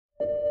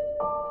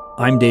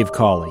I'm Dave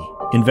Cawley,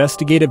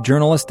 investigative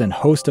journalist and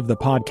host of the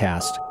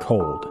podcast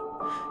Cold.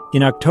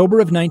 In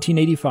October of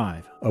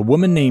 1985, a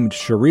woman named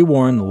Cherie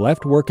Warren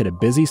left work at a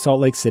busy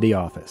Salt Lake City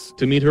office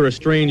to meet her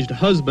estranged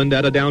husband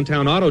at a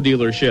downtown auto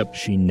dealership.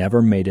 She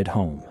never made it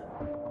home.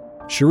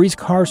 Cherie's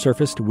car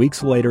surfaced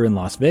weeks later in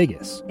Las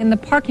Vegas. In the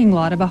parking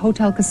lot of a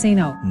hotel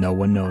casino. No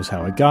one knows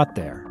how it got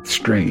there.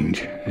 Strange.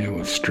 It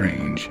was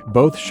strange.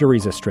 Both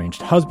Cherie's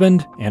estranged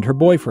husband and her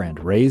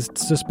boyfriend raised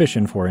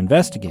suspicion for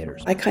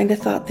investigators. I kind of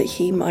thought that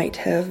he might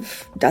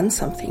have done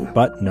something.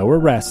 But no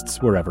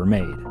arrests were ever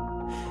made.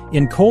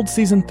 In Cold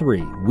Season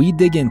 3, we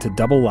dig into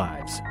double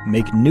lives,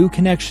 make new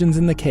connections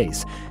in the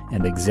case,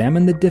 and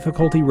examine the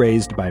difficulty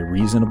raised by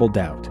reasonable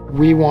doubt.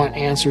 We want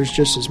answers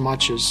just as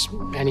much as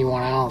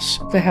anyone else.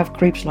 They have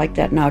creeps like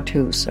that now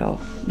too,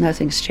 so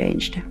nothing's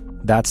changed.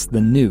 That's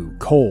the new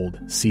Cold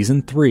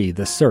Season 3,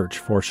 The Search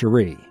for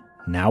Cherie,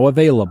 now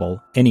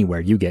available anywhere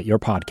you get your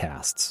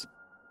podcasts.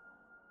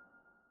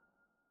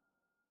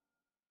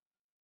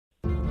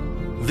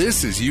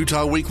 This is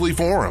Utah Weekly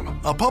Forum,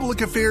 a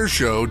public affairs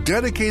show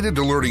dedicated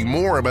to learning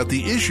more about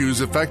the issues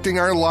affecting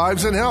our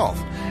lives and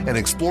health and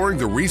exploring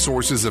the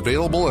resources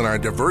available in our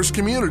diverse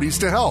communities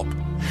to help.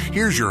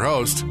 Here's your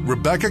host,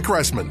 Rebecca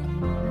Cressman.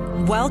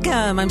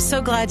 Welcome. I'm so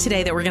glad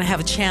today that we're going to have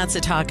a chance to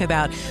talk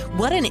about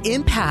what an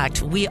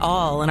impact we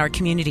all in our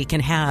community can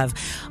have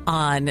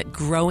on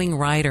growing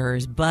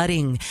writers,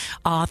 budding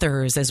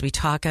authors, as we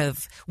talk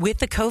with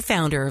the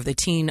co-founder of the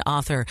Teen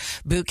Author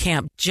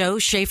Bootcamp, Joe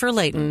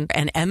Schaefer-Layton,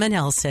 and Emma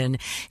Nelson,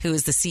 who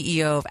is the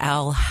CEO of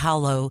Owl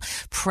Hollow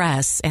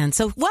Press. And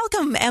so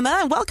welcome,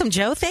 Emma, and welcome,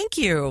 Joe. Thank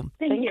you.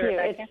 Thank you,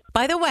 Rebecca.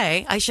 By the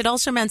way, I should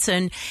also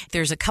mention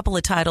there's a couple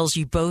of titles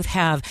you both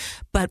have,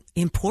 but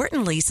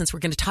importantly, since we're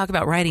going to talk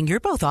about writing, you're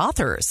both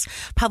authors,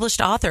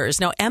 published authors.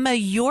 Now, Emma,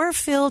 your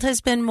field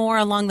has been more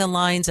along the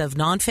lines of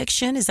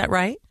nonfiction. Is that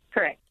right?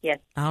 Correct. Yes.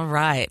 All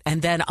right.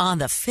 And then on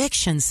the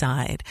fiction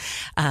side,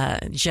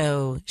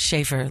 Joe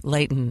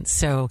Schaefer-Layton.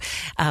 So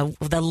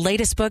the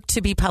latest book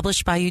to be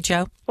published by you,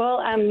 Joe? Well,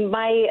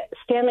 my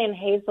Stanley and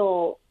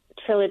Hazel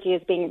trilogy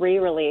is being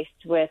re-released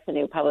with a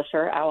new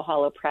publisher, Owl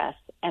Hollow Press.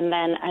 And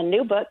then a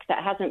new book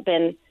that hasn't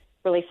been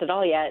released at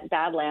all yet,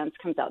 Badlands,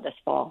 comes out this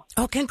fall.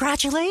 Oh,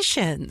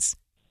 congratulations.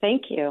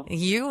 Thank you.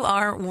 You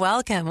are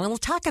welcome. We'll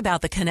talk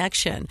about the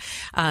connection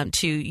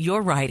to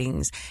your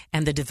writings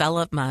and the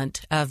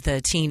development of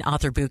the Teen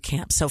Author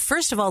Bootcamp. So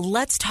first of all,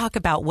 let's talk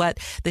about what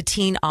the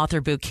Teen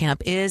Author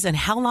Bootcamp is and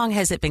how long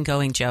has it been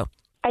going, Joe?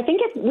 I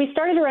think we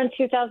started around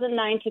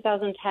 2009,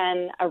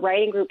 2010. A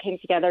writing group came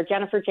together.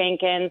 Jennifer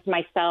Jenkins,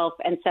 myself,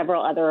 and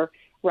several other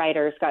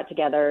writers got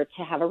together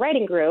to have a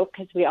writing group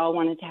because we all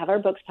wanted to have our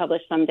books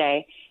published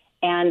someday.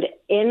 And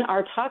in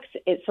our talks,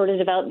 it sort of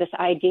developed this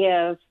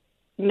idea of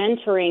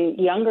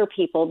mentoring younger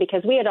people,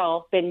 because we had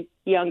all been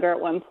younger at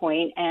one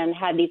point and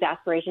had these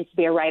aspirations to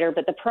be a writer,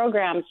 but the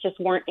programs just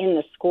weren't in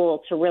the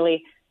school to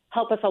really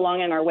help us along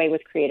in our way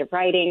with creative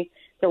writing.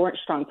 There weren't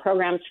strong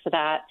programs for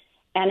that.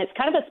 And it's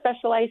kind of a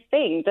specialized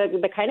thing.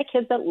 The kind of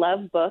kids that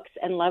love books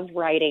and love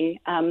writing,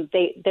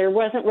 there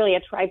wasn't really a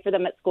tribe for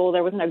them at school.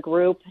 There wasn't a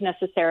group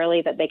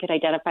necessarily that they could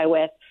identify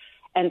with.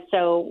 And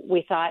so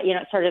we thought,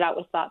 it started out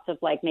with thoughts of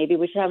like, maybe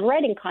we should have a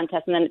writing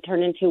contest. And then it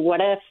turned into, what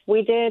if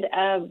we did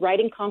a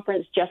writing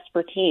conference just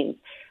for teens?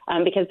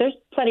 Because there's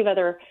plenty of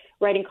other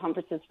writing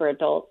conferences for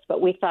adults, but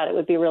we thought it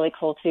would be really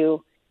cool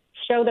to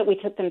show that we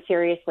took them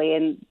seriously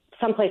and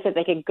someplace that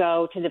they could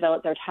go to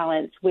develop their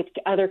talents with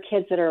other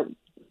kids that are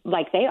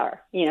like they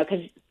are, because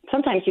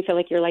sometimes you feel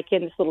like you're like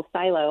in this little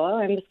silo. Oh,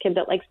 I'm this kid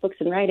that likes books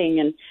and writing.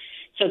 And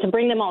so to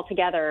bring them all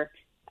together,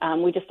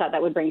 we just thought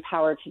that would bring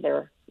power to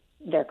their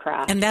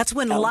craft. And that's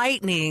when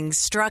lightning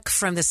struck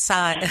from the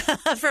side,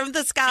 from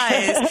the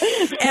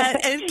skies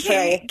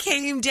and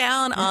came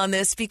down on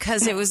this,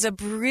 because it was it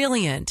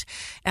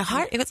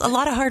was a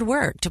lot of hard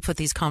work to put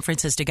these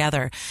conferences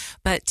together.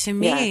 But to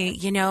me,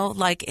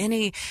 like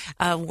any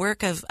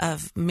work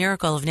of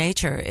miracle of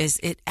nature,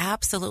 it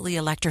absolutely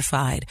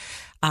electrified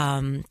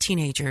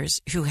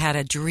teenagers who had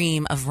a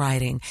dream of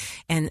writing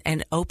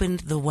and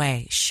opened the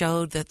way,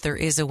 showed that there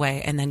is a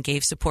way, and then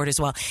gave support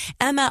as well.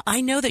 Emma, I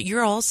know that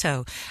you're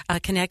also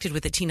connected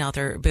with the Teen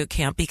Author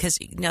Bootcamp, because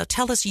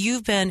tell us,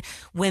 you've been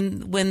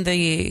when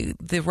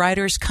the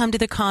writers come to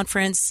the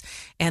conference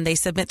and they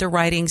submit their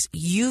writings,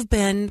 you've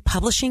been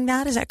publishing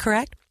that. Is that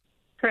correct?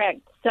 Correct.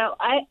 So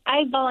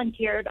I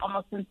volunteered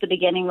almost since the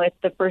beginning with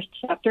the first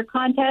chapter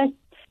contest.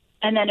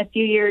 And then a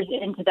few years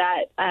into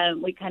that,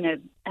 we kind of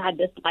had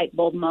this light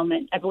bulb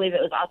moment. I believe it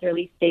was author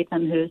Lee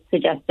Statham who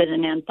suggested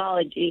an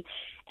anthology.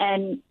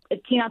 And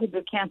Teen Author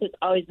Bootcamp has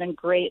always been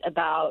great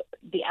about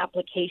the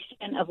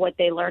application of what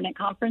they learn at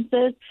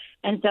conferences.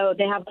 And so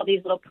they have all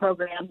these little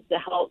programs to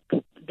help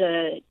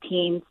the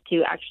teens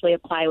to actually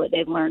apply what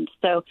they've learned.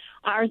 So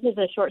ours is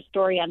a short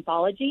story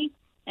anthology.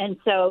 And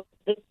so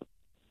this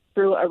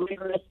through a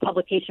rigorous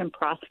publication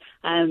process.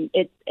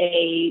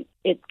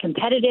 It's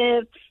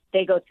competitive.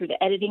 They go through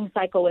the editing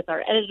cycle with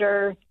our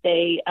editor.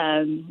 They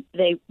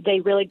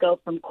really go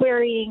from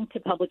querying to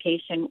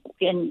publication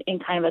in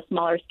kind of a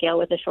smaller scale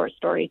with a short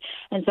story.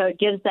 And so it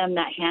gives them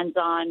that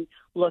hands-on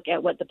look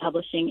at what the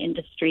publishing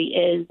industry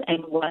is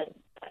and what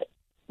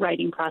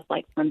writing process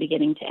like from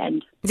beginning to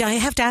end. I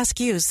have to ask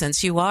you,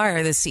 since you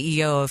are the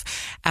CEO of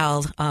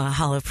Owl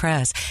Hollow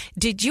Press,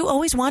 did you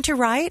always want to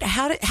write?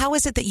 How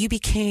is it that you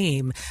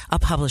became a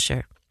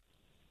publisher?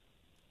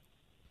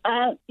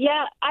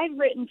 Yeah, I've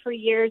written for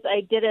years.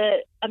 I did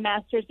a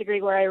master's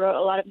degree where I wrote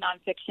a lot of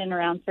nonfiction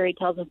around fairy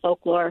tales and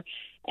folklore.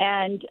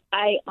 And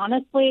I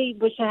honestly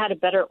wish I had a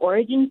better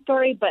origin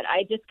story, but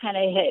I just kind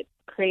of hit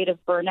creative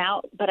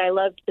burnout. But I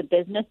loved the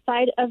business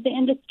side of the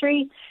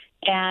industry.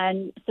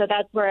 And so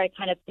that's where I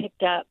kind of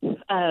picked up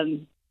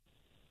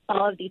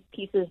all of these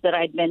pieces that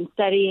I'd been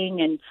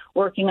studying and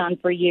working on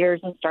for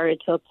years and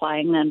started to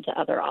applying them to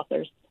other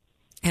authors.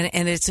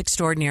 And it's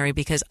extraordinary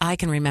because I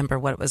can remember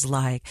what it was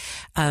like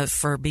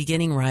for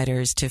beginning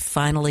writers to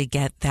finally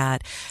get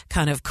that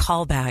kind of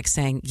callback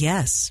saying,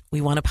 yes,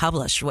 we want to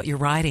publish what you're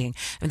writing.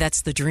 I mean,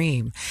 that's the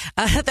dream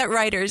that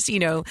writers,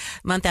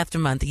 month after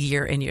month,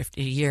 year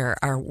after year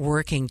are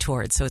working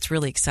towards. So it's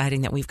really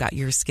exciting that we've got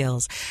your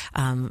skills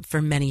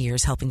for many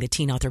years helping the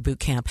Teen Author Boot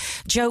Camp.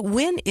 Joe,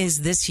 when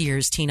is this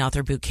year's Teen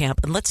Author Boot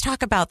Camp? And let's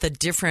talk about the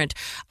different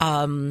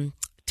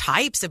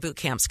types of boot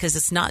camps, because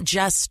it's not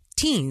just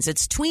teens,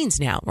 it's tweens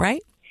now,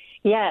 right?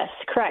 Yes,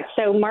 correct.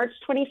 So March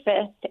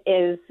 25th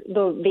is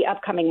the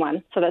upcoming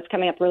one. So that's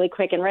coming up really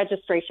quick, and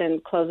registration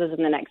closes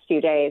in the next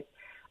few days.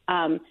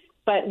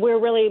 But we're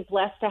really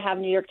blessed to have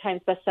New York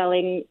Times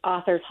bestselling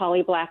authors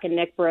Holly Black and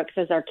Nick Brooks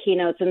as our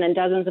keynotes, and then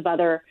dozens of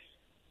other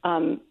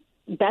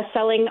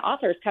best-selling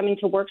authors coming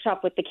to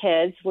workshop with the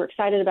kids. We're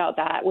excited about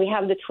that. We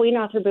have the Tween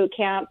Author Boot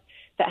Camp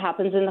that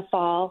happens in the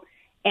fall,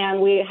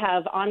 and we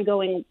have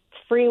ongoing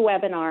free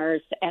webinars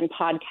and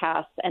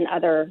podcasts and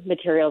other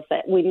materials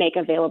that we make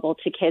available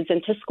to kids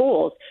and to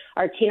schools.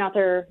 Our Teen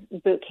Author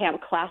Boot Camp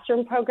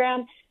classroom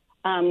program,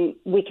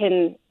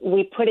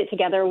 we put it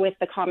together with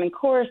the Common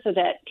Core so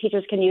that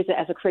teachers can use it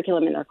as a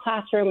curriculum in their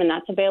classroom, and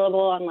that's available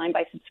online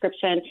by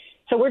subscription.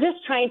 So we're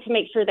just trying to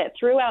make sure that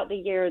throughout the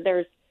year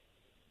there's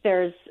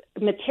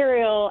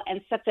material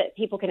and stuff that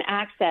people can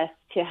access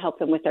to help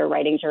them with their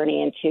writing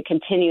journey and to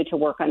continue to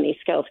work on these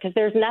skills, because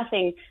there's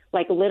nothing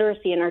like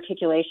literacy and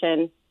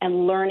articulation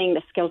and learning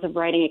the skills of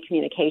writing and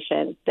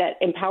communication that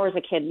empowers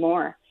a kid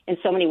more in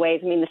so many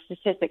ways. I mean, the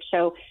statistics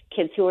show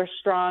kids who are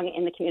strong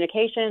in the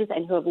communications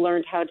and who have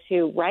learned how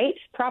to write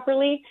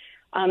properly,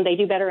 they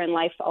do better in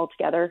life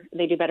altogether.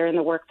 They do better in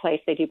the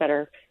workplace. They do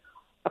better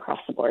across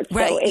the board. So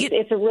right.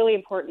 It's a really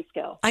important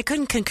skill. I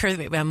couldn't concur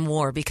with them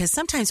more, because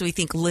sometimes we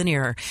think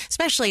linear,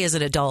 especially as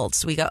an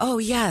adults. We go, oh,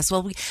 yes,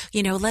 well,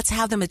 let's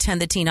have them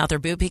attend the Teen Author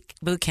Boot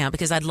Camp,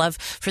 because I'd love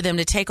for them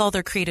to take all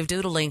their creative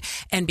doodling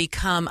and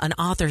become an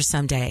author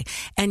someday.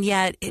 And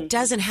yet it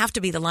doesn't have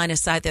to be the line of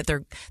sight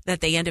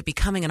that they end up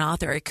becoming an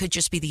author. It could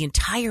just be the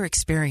entire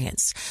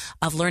experience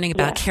of learning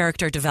about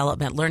character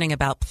development, learning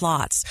about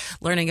plots,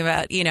 learning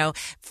about,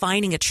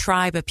 finding a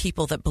tribe of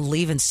people that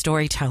believe in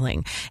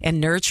storytelling and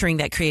nurturing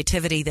that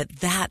creativity,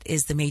 that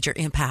is the major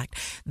impact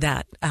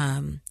that,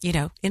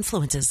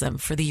 influences them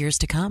for the years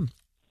to come.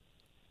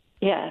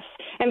 Yes.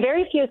 And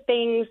very few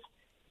things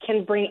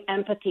can bring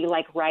empathy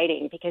like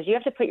writing, because you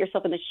have to put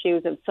yourself in the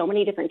shoes of so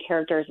many different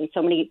characters and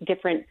so many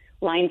different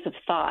lines of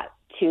thought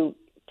to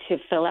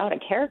fill out a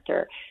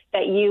character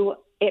that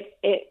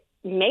it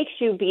makes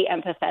you be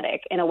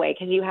empathetic in a way,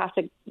 because you have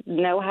to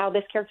know how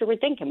this character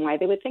would think and why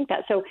they would think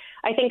that. So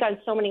I think on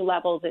so many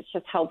levels, it's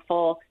just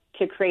helpful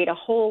to create a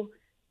whole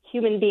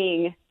human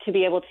being to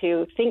be able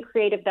to think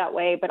creative that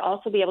way, but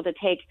also be able to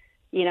take,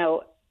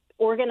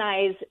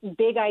 organize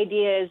big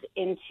ideas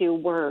into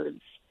words,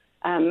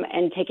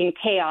 and taking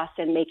chaos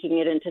and making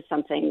it into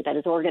something that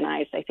is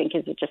organized, I think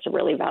is just a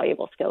really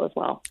valuable skill as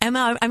well.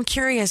 Emma, I'm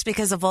curious,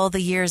 because of all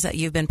the years that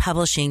you've been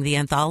publishing the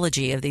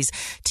anthology of these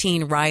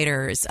teen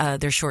writers,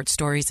 their short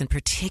stories in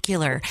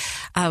particular,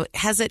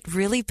 has it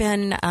really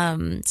been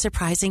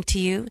surprising to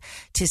you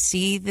to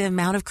see the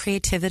amount of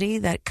creativity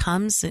that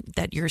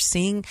that you're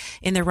seeing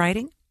in their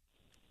writing?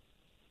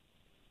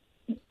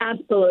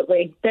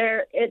 Absolutely.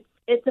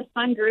 It's a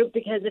fun group,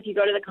 because if you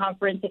go to the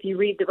conference, if you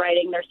read the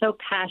writing, they're so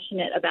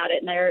passionate about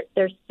it, and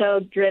they're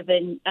so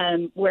driven,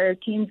 where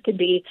teens could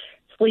be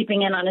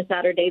sleeping in on a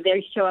Saturday.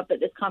 They show up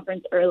at this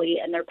conference early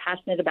and they're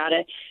passionate about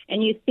it.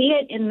 And you see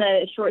it in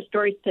the short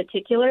stories,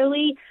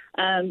 particularly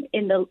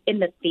in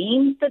the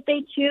themes that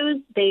they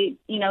choose.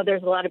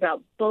 There's a lot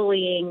about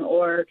bullying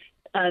or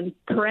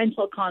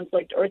parental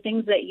conflict or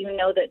things that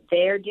that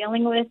they're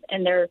dealing with,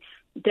 and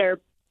they're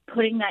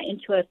putting that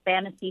into a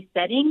fantasy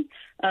setting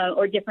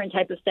or different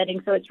type of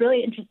setting. So it's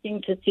really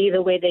interesting to see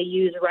the way they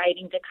use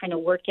writing to kind of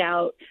work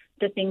out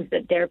the things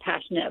that they're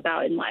passionate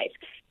about in life.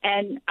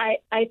 And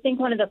I think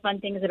one of the fun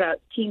things about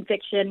teen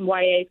fiction,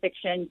 YA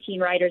fiction, teen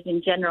writers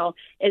in general,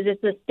 is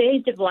it's a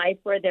stage of life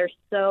where they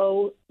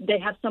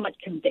have so much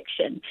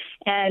conviction.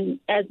 And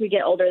as we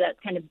get older, that's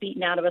kind of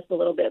beaten out of us a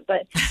little bit,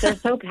 but they're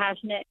so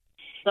passionate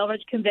so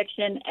much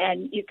conviction,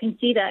 and you can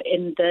see that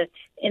in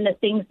the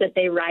things that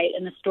they write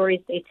and the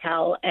stories they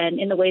tell and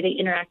in the way they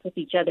interact with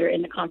each other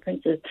in the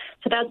conferences.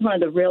 So that's one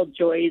of the real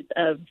joys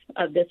of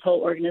this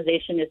whole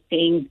organization, is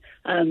seeing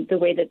the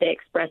way that they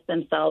express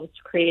themselves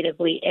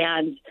creatively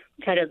and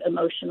kind of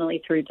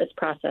emotionally through this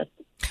process.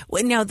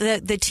 Well, now,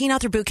 the Teen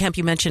Author Boot Camp,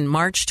 you mentioned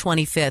March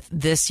 25th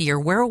this year.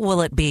 Where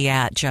will it be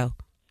at, Joe?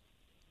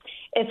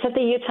 It's at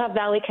the Utah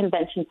Valley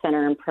Convention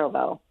Center in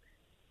Provo.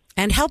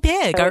 And how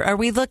big? Are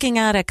we looking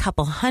at a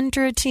couple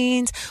hundred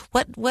teens?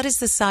 What is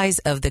the size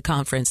of the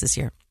conference this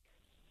year?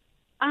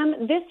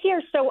 This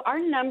year, so our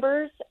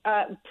numbers,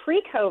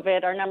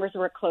 pre-COVID, our numbers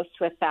were close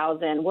to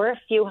 1,000. We're a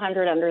few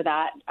hundred under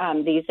that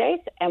these days,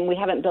 and we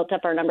haven't built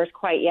up our numbers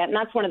quite yet. And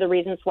that's one of the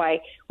reasons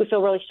why we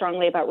feel really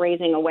strongly about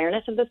raising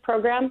awareness of this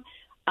program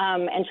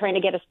and trying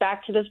to get us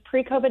back to those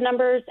pre-COVID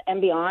numbers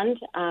and beyond.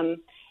 And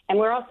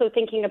we're also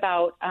thinking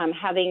about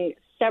having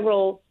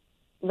several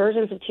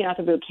versions of Teen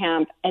Author Boot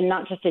Camp, and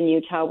not just in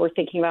Utah. We're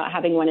thinking about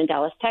having one in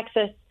Dallas,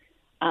 Texas,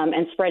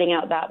 and spreading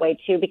out that way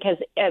too, because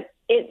it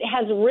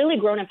has really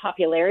grown in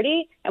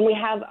popularity, and we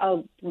have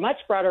a much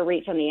broader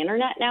reach on the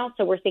internet now.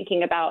 So we're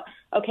thinking about,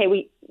 okay,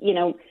 we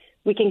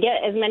can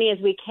get as many as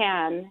we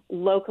can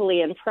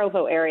locally in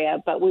Provo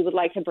area, but we would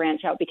like to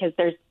branch out because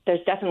there's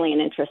definitely an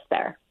interest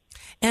there.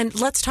 And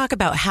let's talk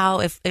about how,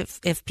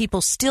 if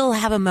people still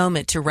have a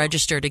moment to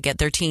register to get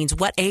their teens,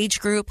 what age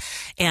group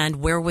and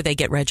where would they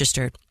get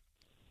registered?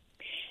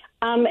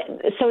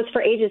 So it's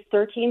for ages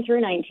 13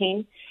 through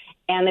 19,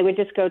 and they would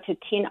just go to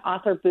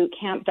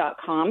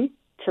teenauthorbootcamp.com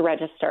to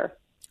register.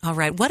 All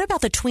right. What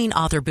about the Tween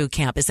Author Boot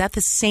Camp? Is that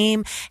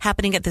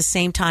happening at the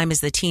same time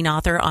as the Teen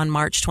Author on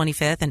March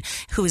 25th? And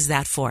who is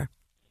that for?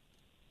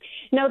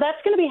 No,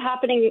 that's going to be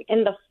happening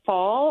in the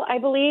fall, I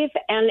believe,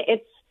 and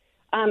it's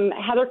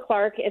Heather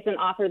Clark is an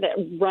author that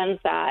runs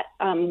that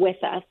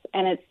with us,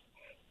 and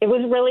it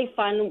was really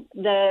fun.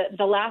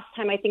 The last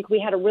time, I think we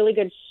had a really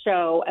good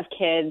show of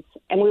kids,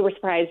 and we were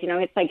surprised.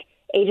 It's like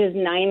ages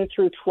 9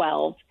 through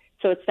 12,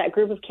 so it's that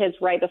group of kids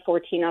right before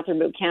Teen Author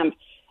Boot Camp,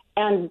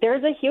 and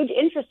there's a huge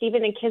interest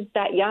even in kids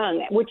that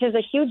young, which is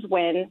a huge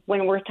win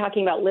when we're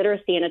talking about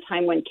literacy in a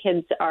time when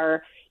kids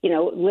are,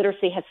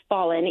 literacy has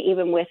fallen,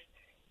 even with,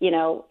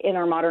 in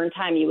our modern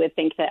time, you would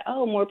think that,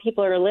 more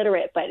people are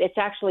illiterate, but it's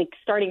actually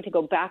starting to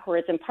go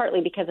backwards, and partly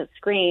because of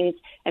screens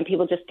and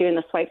people just doing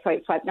the swipe,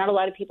 swipe, swipe. Not a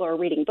lot of people are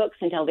reading books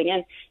and delving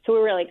in. So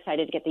we're really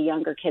excited to get the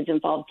younger kids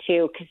involved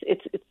too, because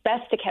it's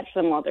best to catch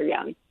them while they're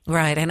young.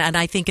 Right. And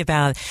I think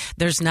about,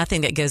 there's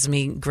nothing that gives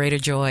me greater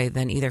joy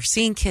than either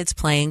seeing kids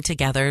playing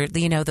together,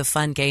 the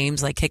fun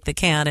games like kick the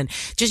can and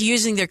just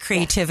using their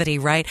creativity,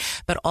 right?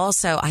 But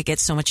also I get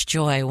so much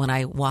joy when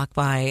I walk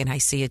by and I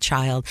see a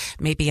child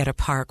maybe at a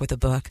park with a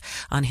book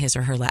on his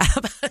or her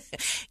lap.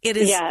 It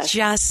is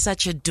just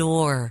such a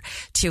door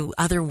to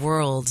other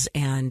worlds,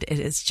 and it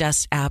is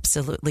just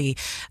absolutely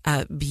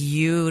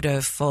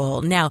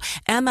beautiful. Now,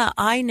 Emma,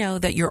 I know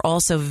that you're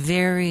also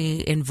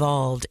very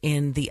involved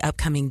in the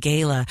upcoming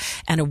gala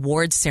and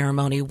awards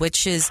ceremony,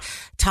 which is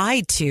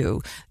tied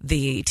to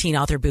the Teen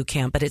Author Boot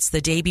Camp, but it's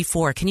the day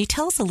before. Can you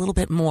tell us a little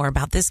bit more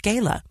about this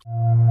gala?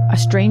 A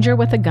stranger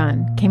with a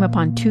gun came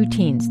upon two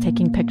teens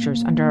taking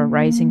pictures under a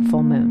rising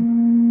full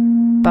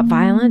moon. But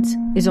violence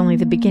is only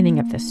the beginning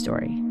of this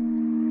story.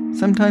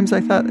 Sometimes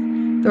I thought,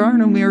 there are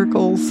no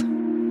miracles.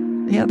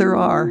 Yeah, there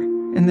are,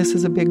 and this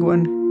is a big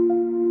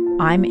one.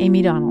 I'm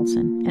Amy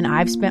Donaldson, and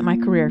I've spent my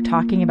career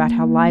talking about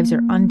how lives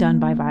are undone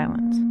by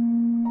violence.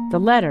 The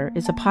Letter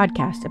is a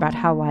podcast about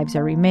how lives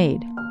are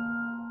remade.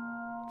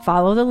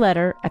 Follow The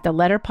Letter at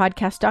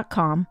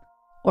theletterpodcast.com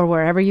or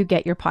wherever you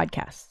get your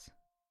podcasts.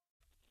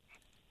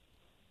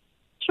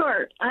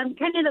 Sure. Kind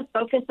of the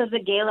focus of the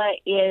gala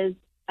is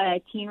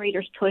a Teen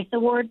Reader's Choice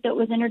Award that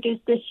was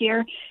introduced this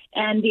year.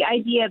 And the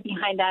idea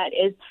behind that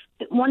is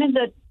that one of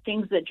the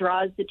things that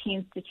draws the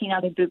teens to Teen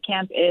Author Boot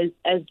Camp is,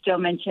 as Joe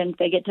mentioned,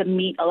 they get to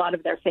meet a lot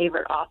of their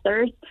favorite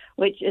authors,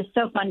 which is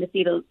so fun to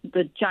see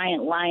the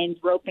giant lines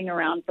roping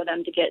around for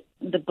them to get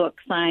the book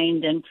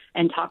signed and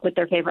talk with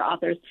their favorite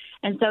authors.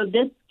 And so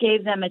this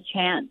gave them a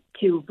chance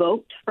to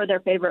vote for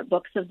their favorite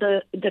books of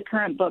the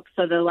current books.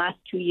 So the last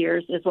 2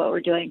 years is what we're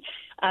doing.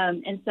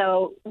 And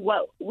so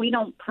what we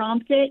don't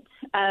prompt it,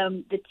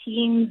 the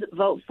teens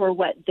vote for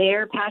what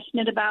they're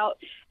passionate about,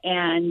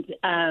 and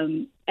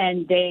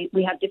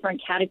we have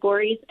different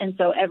categories, and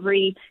so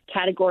every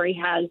category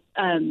has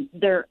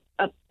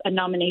a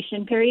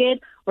nomination period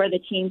where the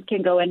teens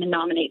can go in and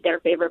nominate their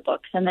favorite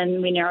books, and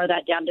then we narrow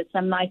that down to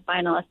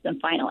semi-finalists and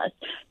finalists.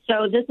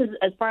 So this is,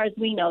 as far as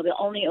we know, the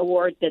only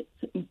award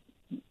that's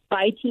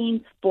by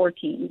teens for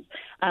teens,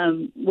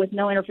 with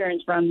no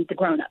interference from the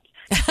grown-ups.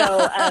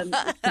 So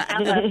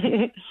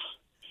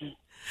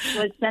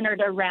was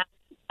centered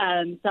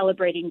around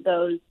celebrating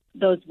those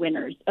those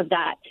winners of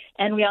that.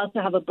 And we also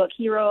have a Book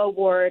Hero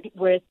Award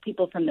with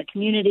people from the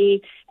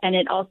community, and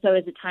it also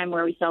is a time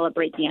where we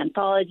celebrate the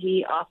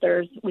anthology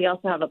authors. We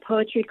also have a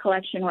poetry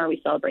collection where we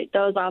celebrate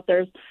those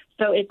authors.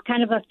 So it's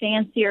kind of a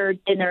fancier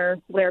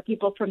dinner where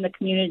people from the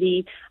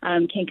community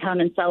can come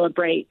and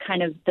celebrate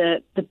kind of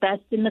the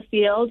best in the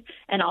field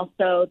and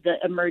also the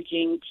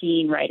emerging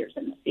teen writers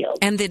in the field.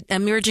 And the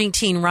emerging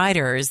teen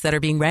writers that are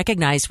being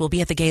recognized will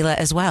be at the gala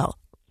as well.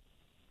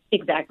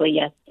 Exactly,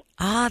 yes.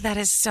 Ah, that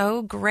is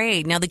so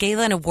great. Now, the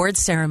gala and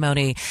awards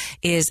ceremony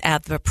is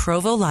at the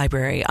Provo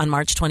Library on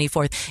March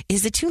 24th.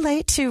 Is it too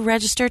late to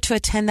register to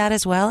attend that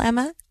as well,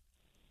 Emma?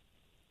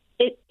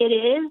 It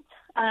is.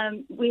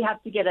 We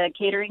have to get a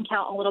catering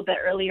count a little bit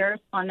earlier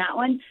on that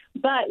one.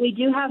 But we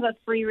do have a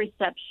free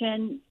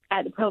reception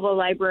at the Provo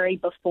Library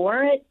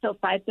before it. So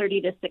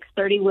 5:30 to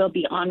 6:30, we'll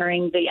be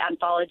honoring the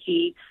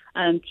anthology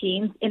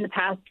teams. In the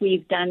past,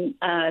 we've done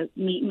a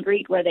meet and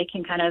greet where they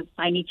can kind of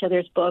sign each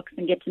other's books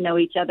and get to know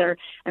each other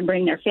and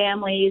bring their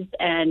families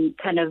and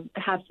kind of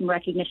have some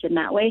recognition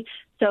that way.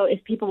 So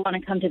if people want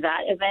to come to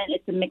that event,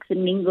 it's a mix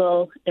and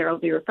mingle. There will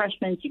be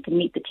refreshments. You can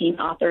meet the teen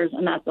authors,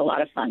 and that's a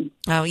lot of fun.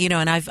 Oh,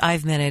 and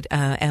I've met it,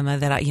 Emma,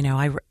 that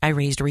I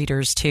raised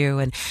readers too,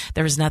 and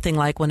there was nothing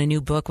like when a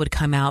new book would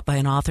come out by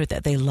an author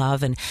that they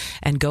love,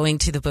 and going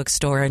to the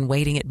bookstore and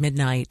waiting at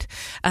midnight,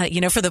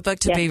 for the book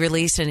to be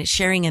released and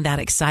sharing in that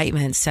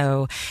excitement.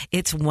 So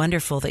it's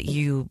wonderful that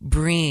you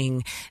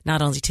bring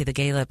not only to the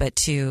gala but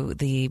to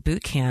the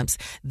boot camps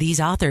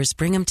these authors,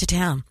 bring them to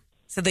town.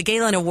 So the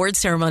gala and awards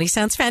ceremony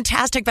sounds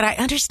fantastic, but I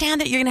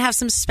understand that you're going to have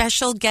some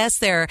special guests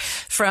there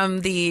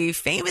from the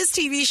famous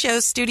TV show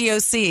Studio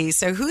C.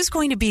 So who's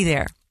going to be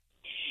there?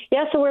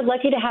 Yeah, so we're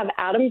lucky to have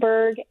Adam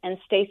Berg and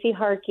Stacey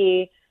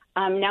Harkey.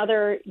 Now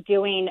they're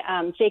doing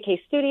JK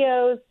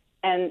Studios,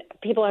 and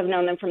people have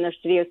known them from their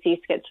Studio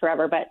C skits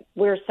forever, but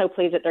we're so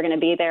pleased that they're going to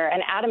be there.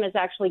 And Adam is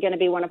actually going to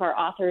be one of our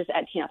authors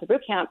at Teen Author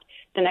Boot Camp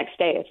the next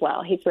day as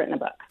well. He's written a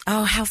book.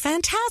 Oh, how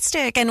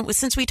fantastic. And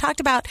since we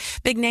talked about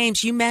big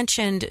names, you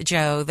mentioned,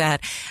 Joe,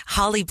 that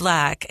Holly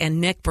Black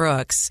and Nick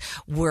Brooks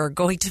were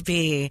going to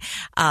be,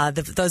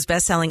 those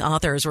best-selling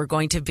authors were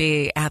going to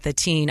be at the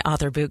Teen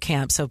Author Boot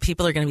Camp. So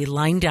people are going to be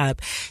lined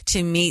up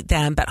to meet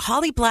them. But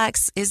Holly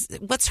Black's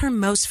what's her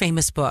most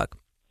famous book?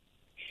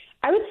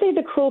 I would say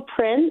The Cruel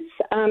Prince.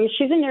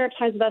 She's a New York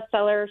Times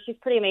bestseller. She's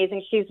pretty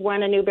amazing. She's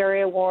won a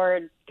Newbery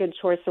Award, Good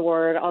Choice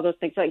Award, all those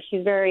things. Like,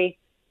 she's very,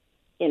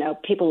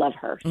 people love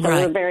her. So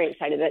we're very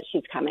excited that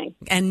she's coming.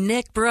 And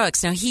Nick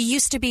Brooks, now he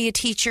used to be a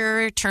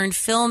teacher turned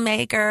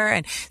filmmaker,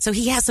 and so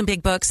he has some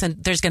big books, and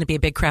there's going to be a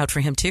big crowd for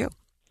him too.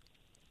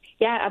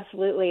 Yeah,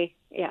 absolutely.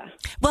 Yeah.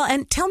 Well,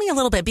 and tell me a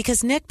little bit,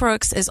 because Nick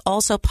Brooks is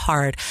also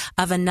part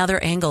of another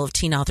angle of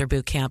Teen Author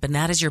Boot Camp, and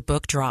that is your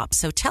book drop.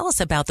 So tell us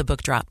about the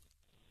book drop.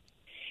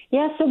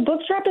 Yeah, so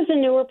Book Drop is a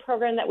newer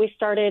program that we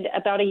started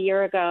about a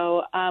year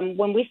ago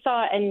when we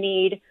saw a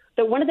need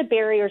that one of the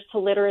barriers to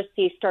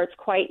literacy starts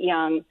quite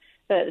young.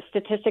 The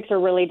statistics are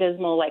really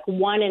dismal. Like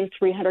 1 in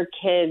 300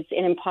 kids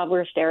in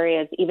impoverished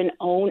areas even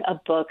own a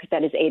book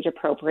that is age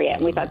appropriate.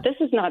 And we thought, this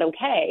is not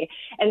okay.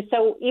 And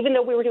so even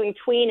though we were doing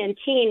tween and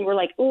teen, we're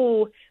like,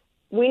 ooh,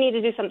 we need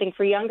to do something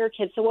for younger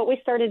kids. So what we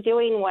started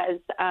doing was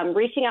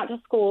reaching out to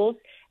schools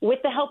with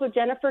the help of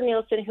Jennifer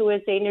Nielsen, who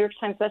is a New York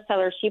Times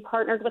bestseller. She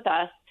partnered with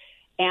us.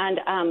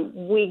 And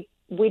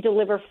we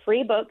deliver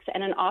free books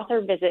and an author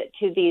visit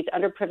to these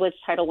underprivileged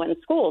Title I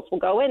schools.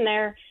 We'll go in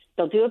there.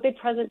 They'll do a big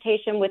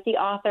presentation with the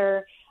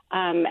author,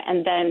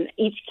 and then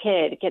each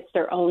kid gets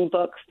their own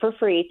book for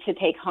free to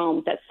take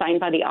home that's signed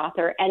by the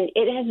author. And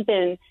it has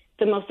been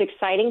the most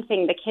exciting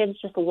thing. The kids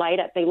just light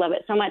up. They love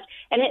it so much.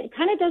 And it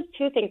kind of does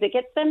two things. It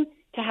gets them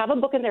to have a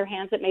book in their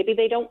hands that maybe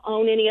they don't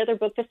own any other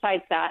book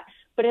besides that,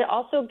 but it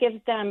also gives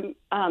them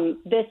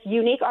this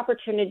unique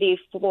opportunity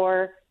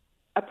for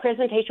a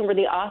presentation where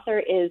the author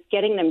is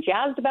getting them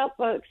jazzed about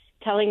books,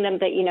 telling them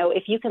that,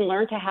 if you can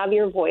learn to have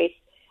your voice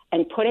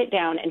and put it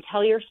down and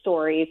tell your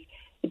stories,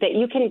 that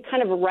you can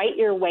kind of write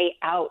your way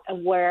out of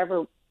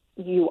wherever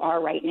you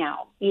are right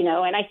now,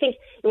 And I think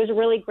it was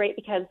really great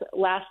because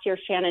last year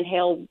author Shannon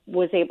Hale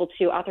was able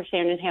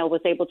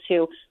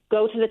to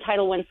go to the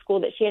Title I school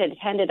that she had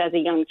attended as a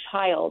young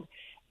child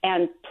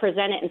and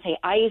present it and say,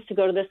 I used to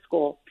go to this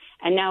school.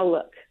 And now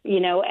look,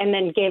 and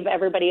then give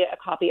everybody a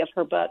copy of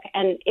her book.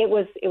 And it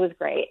was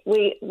great.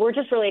 We're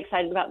just really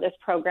excited about this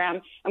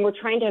program, and we're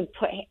trying to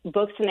put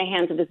books in the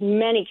hands of as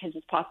many kids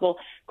as possible.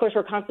 Of course,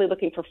 we're constantly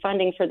looking for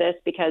funding for this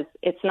because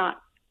it's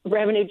not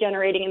revenue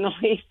generating in the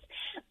least,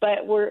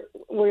 but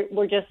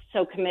we're just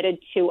so committed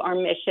to our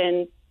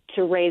mission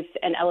to raise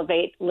and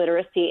elevate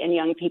literacy in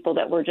young people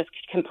that we're just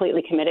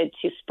completely committed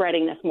to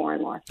spreading this more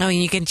and more. Oh,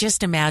 and you can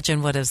just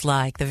imagine what it's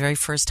like the very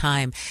first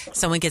time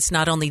someone gets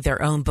not only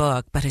their own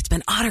book, but it's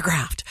been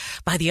autographed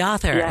by the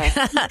author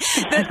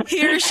that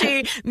he or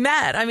she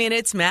met. I mean,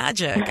 it's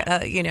magic.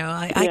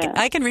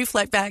 I can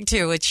reflect back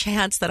to a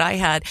chance that I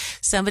had.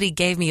 Somebody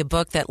gave me a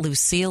book that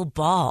Lucille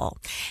Ball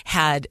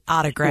had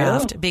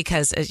autographed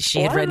because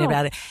she had written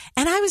about it.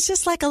 And I was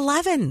just like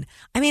 11.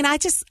 I mean, I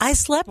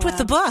slept with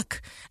the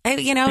book,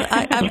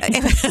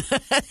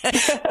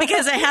 Well,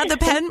 because I had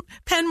the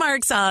pen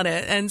marks on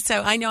it. And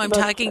so I know I'm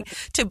talking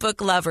to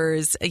book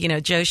lovers,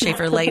 Joe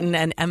Schaefer-Layton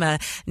and Emma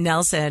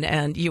Nelson,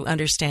 and you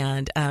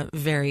understand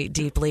very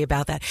deeply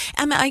about that.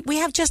 Emma, we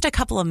have just a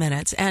couple of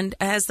minutes. And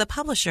as the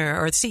publisher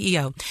or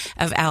CEO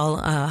of Owl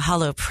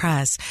Hollow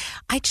Press,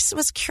 I just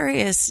was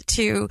curious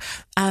to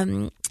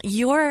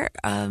your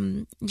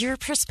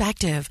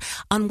perspective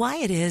on why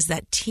it is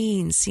that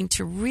teens seem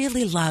to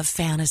really love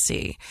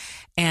fantasy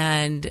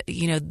and,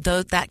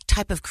 that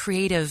type of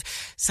creative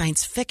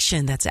science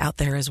fiction that's out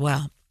there as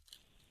well.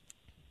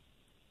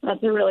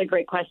 That's a really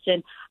great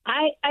question.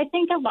 I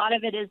think a lot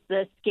of it is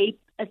the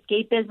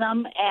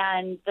escapism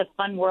and the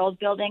fun world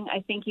building.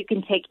 I think you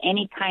can take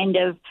any kind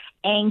of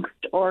angst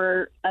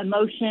or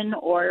emotion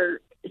or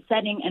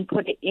setting and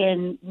put it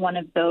in one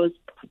of those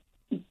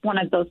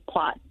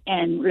plots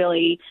and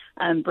really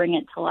bring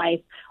it to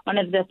life. One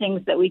of the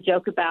things that we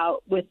joke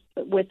about with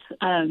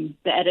the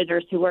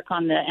editors who work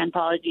on the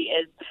anthology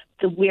is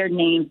the weird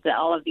names that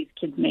all of these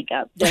kids make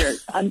up. They're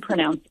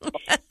unpronounceable.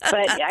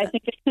 But I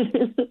think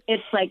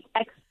it's like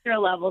extra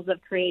levels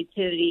of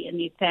creativity in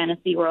these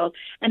fantasy worlds.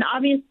 And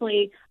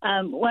obviously,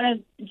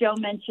 Joe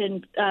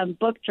mentioned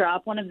book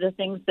drop. One of the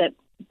things that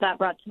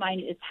brought to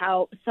mind is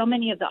how so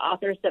many of the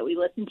authors that we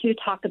listen to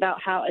talk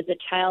about how as a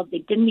child they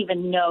didn't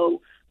even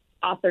know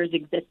authors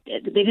existed.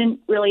 They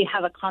didn't really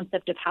have a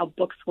concept of how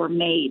books were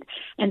made.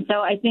 And so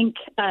I think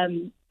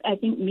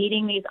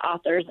meeting these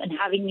authors and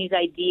having these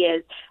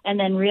ideas and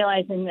then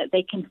realizing that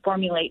they can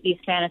formulate these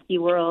fantasy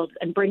worlds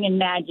and bring in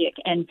magic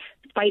and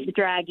fight the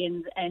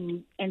dragons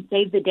and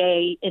save the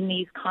day in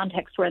these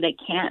contexts where they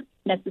can't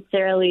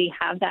necessarily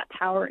have that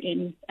power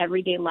in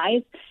everyday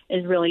life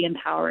is really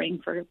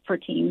empowering for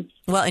teens.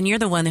 Well, and you're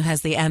the one who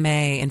has the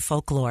MA in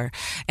folklore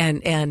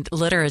and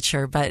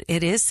literature, but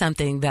it is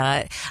something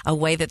that a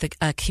way that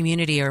a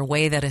community or a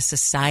way that a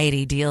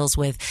society deals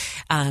with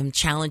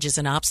challenges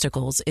and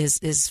obstacles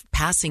is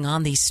passing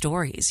on these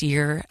stories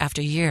year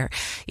after year.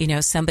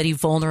 Somebody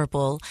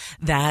vulnerable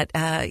that,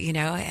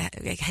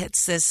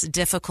 hits this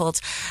difficult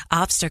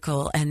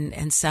obstacle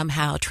and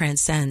somehow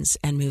transcends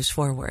and moves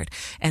forward.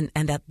 And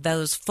that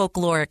those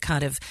folkloric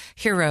kind of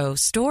hero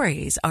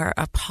stories are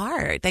a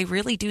part. They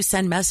really do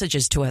send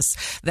messages to us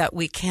that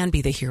we can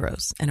be the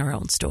heroes in our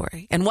own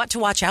story and what to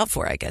watch out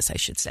for, I guess I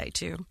should say,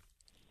 too.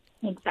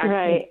 Exactly.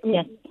 Right.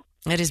 Yes.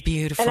 It is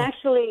beautiful. And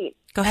actually,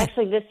 go ahead.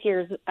 Actually, this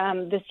year's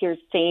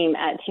theme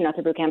at Teen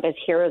Author Bootcamp is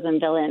heroes and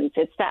villains.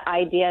 It's that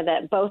idea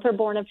that both are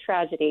born of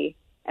tragedy,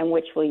 and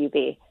which will you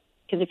be?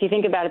 Because if you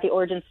think about it, the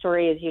origin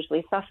story is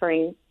usually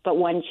suffering, but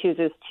one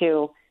chooses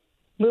to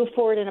move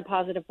forward in a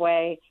positive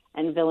way,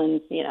 and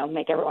villains,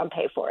 make everyone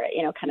pay for it,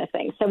 kind of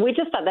thing. So we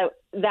just thought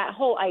that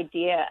whole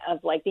idea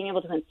of like being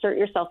able to insert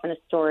yourself in a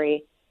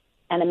story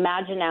and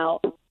imagine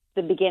out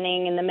the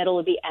beginning and the middle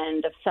of the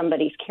end of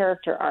somebody's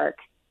character arc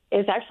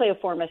is actually a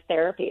form of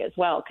therapy as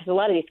well, because a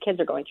lot of these kids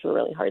are going through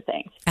really hard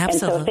things.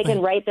 Absolutely. And so if they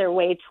can write their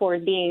way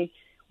toward being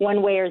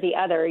one way or the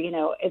other,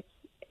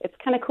 it's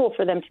kind of cool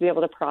for them to be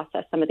able to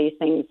process some of these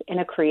things in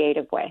a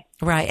creative way.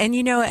 Right. And,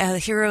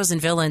 heroes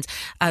and villains,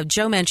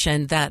 Joe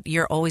mentioned that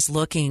you're always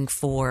looking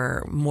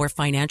for more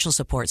financial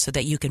support so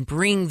that you can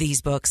bring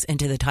these books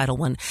into the Title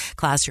I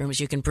classrooms.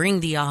 You can bring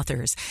the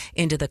authors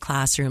into the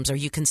classrooms, or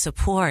you can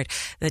support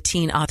the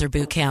Teen Author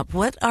Bootcamp.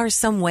 What are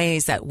some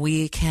ways that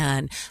we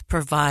can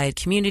provide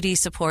community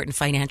support and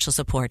financial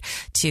support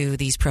to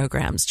these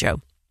programs,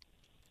 Joe?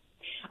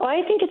 Well,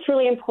 I think it's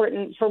really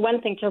important, for one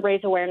thing, to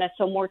raise awareness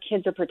so more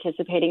kids are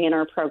participating in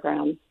our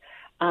programs.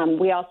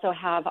 We also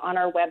have on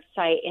our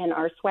website, in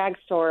our swag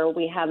store,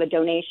 we have a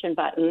donation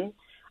button.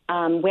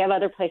 We have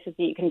other places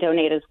that you can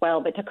donate as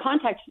well. But to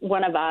contact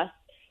one of us,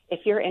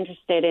 if you're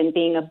interested in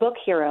being a book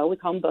hero, we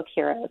call them book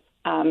heroes,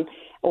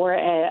 or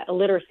a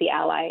literacy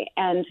ally,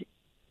 and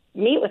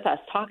meet with us,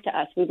 talk to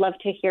us. We'd love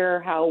to hear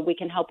how we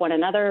can help one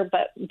another,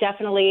 but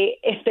definitely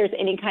if there's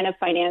any kind of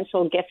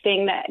financial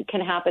gifting that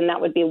can happen,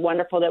 that would be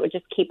wonderful. That would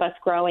just keep us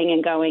growing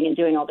and going and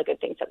doing all the good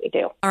things that we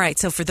do. All right.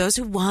 So for those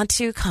who want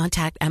to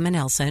contact Emma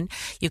Nelson,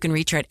 you can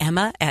reach her at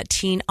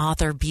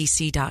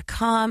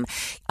emma@teenauthorbc.com.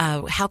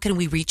 How can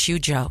we reach you,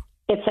 Joe?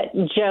 It's at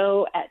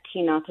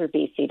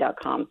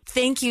joe@teenauthorbc.com.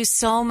 Thank you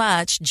so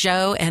much,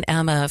 Joe and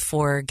Emma,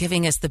 for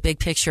giving us the big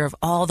picture of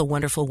all the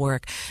wonderful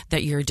work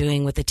that you're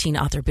doing with the Teen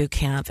Author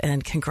Bootcamp.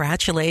 And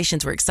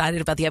congratulations. We're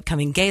excited about the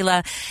upcoming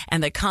gala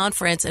and the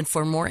conference. And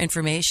for more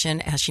information,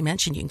 as she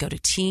mentioned, you can go to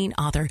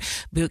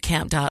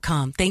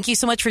teenauthorbootcamp.com. Thank you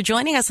so much for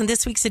joining us on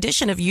this week's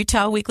edition of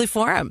Utah Weekly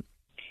Forum.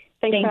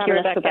 Thank you,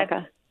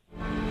 Rebecca.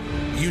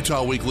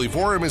 Utah Weekly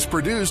Forum is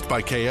produced by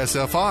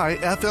KSFI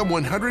FM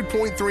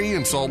 100.3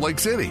 in Salt Lake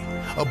City,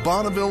 a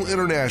Bonneville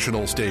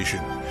International station.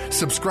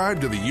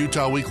 Subscribe to the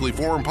Utah Weekly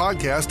Forum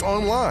podcast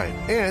online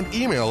and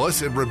email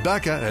us at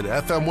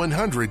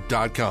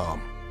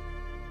rebecca@fm100.com.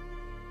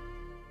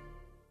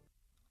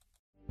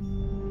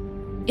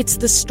 It's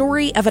the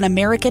story of an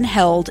American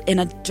held in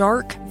a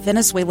dark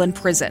Venezuelan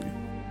prison.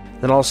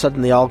 Then all of a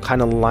sudden they all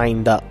kind of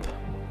lined up.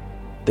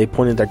 They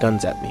pointed their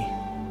guns at me.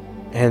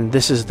 And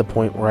this is the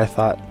point where I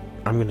thought,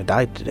 I'm going to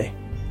die today.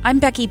 I'm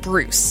Becky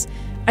Bruce.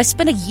 I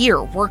spent a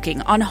year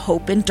working on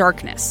Hope in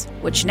Darkness,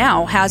 which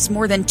now has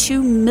more than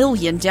 2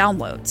 million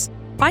downloads.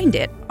 Find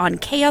it on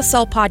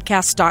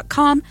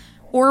kslpodcast.com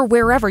or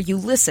wherever you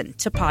listen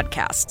to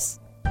podcasts.